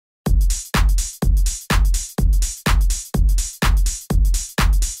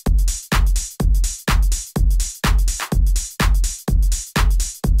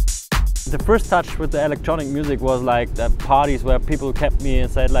The first touch with the electronic music was like the parties where people kept me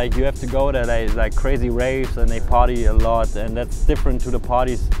and said like, you have to go there, they like crazy raves and they party a lot, and that's different to the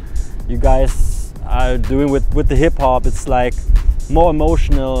parties you guys are doing with the hip hop. It's like more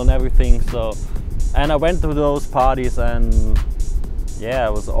emotional and everything. So, and I went to those parties and yeah,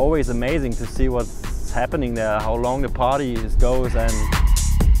 it was always amazing to see what's happening there, how long the party goes.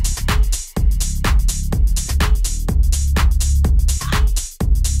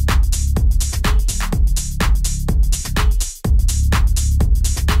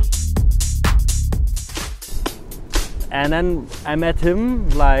 And then I met him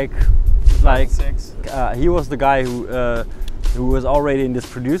like he was the guy who was already in this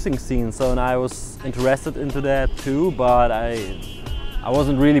producing scene. So and I was interested into that too, but I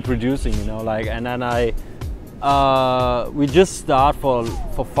wasn't really producing, you know. Like, and then we just start for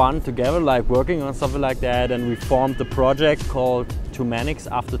fun together, like working on something like that. And we formed the project called Tumanics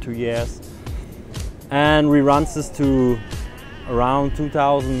after 2 years, and we run this to around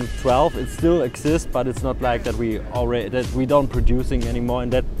 2012. It still exists, but it's not like that we don't producing anymore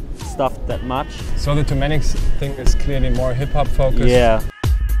and that stuff that much. So the Tumanics thing is clearly more hip hop focused. Yeah.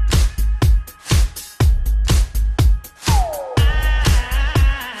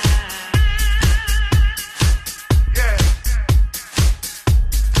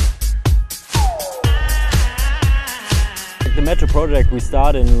 The Mat.Joe project we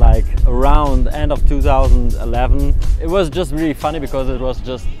started in like around end of 2011. It was just really funny because it was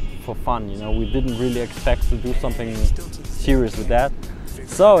just for fun, you know. We didn't really expect to do something serious with that.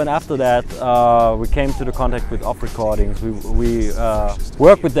 So, and after that we came to the contact with Off Recordings. We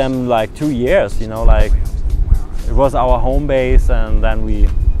worked with them like 2 years, you know, like it was our home base, and then we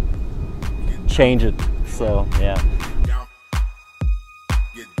changed it. So yeah.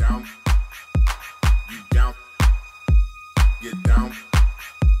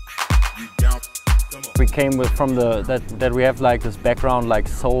 We came from that we have like this background like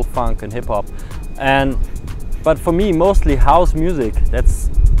soul, funk and hip hop, but for me mostly house music. That's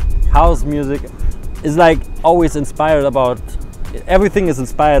house music is like always inspired about, everything is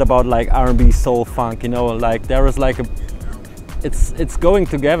inspired about like R&B, soul, funk, you know, like there is like it's going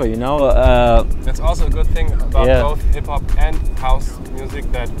together, you know. That's also a good thing about both hip hop and house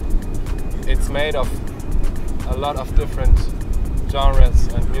music, that it's made of a lot of different genres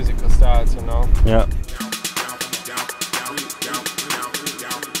and musical styles, you know. Yeah.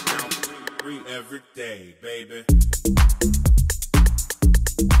 Every day, baby.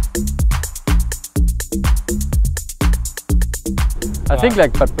 I think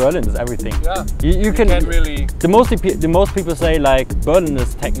like, but Berlin is everything. Yeah. You can really. The most people say like Berlin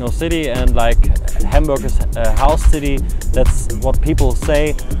is techno city and like Hamburg is a house city. That's what people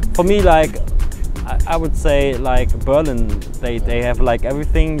say. For me, like I would say like Berlin, they have like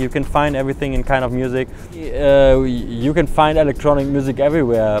everything. You can find everything in kind of music. You can find electronic music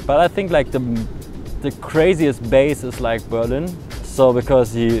everywhere. But I think like the craziest base is like Berlin. So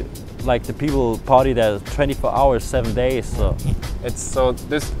because the people party there 24 hours, 7 days. So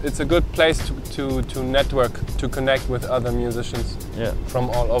it's a good place to network, to connect with other musicians from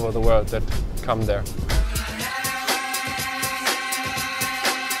all over the world that come there.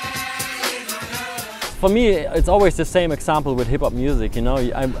 For me, it's always the same example with hip-hop music, you know.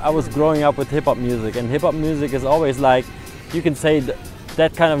 I was growing up with hip-hop music, and hip-hop music is always like, you can say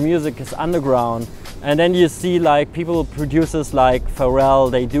that kind of music is underground, and then you see like people, producers like Pharrell,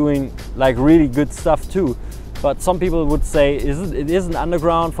 they doing like really good stuff too. But some people would say it isn't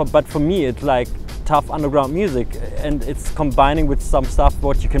underground, but for me it's like tough underground music, and it's combining with some stuff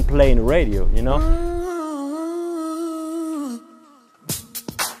what you can play in the radio, you know.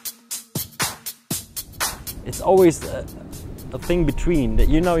 It's always a thing between that,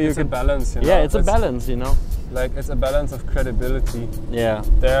 you know. It's a balance, you know. Yeah, it's a balance, you know. Like it's a balance of credibility. Yeah.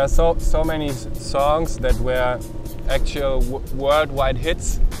 There are so many songs that were actual worldwide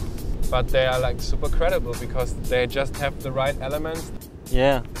hits, but they are like super credible because they just have the right elements.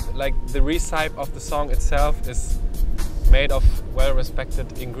 Yeah. Like the recipe of the song itself is made of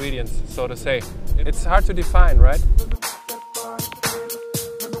well-respected ingredients, so to say. It's hard to define, right?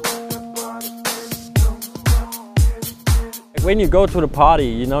 When you go to the party,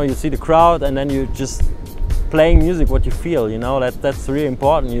 you know, you see the crowd and then you just playing music what you feel, you know, that's really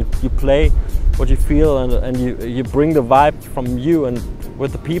important. You play what you feel, and you bring the vibe from you and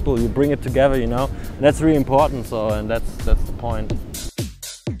with the people, you bring it together, you know. And that's really important, so, and that's the point.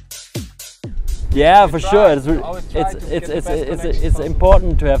 Yeah, for sure. It's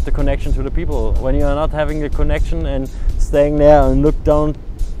important to have the connection to the people. When you are not having a connection and staying there and look down,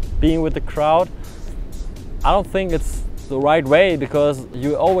 being with the crowd, I don't think it's the right way, because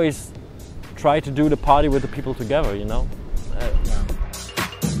you always try to do the party with the people together, you know.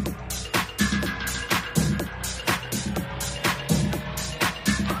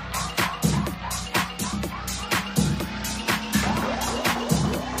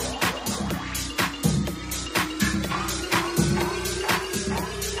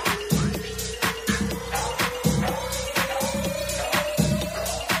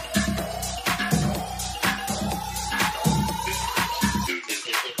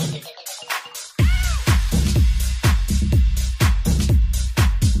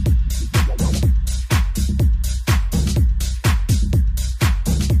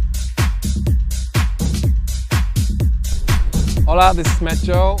 Hola, this is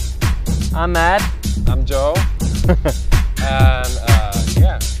Mat.Joe. I'm Matt. I'm Joe.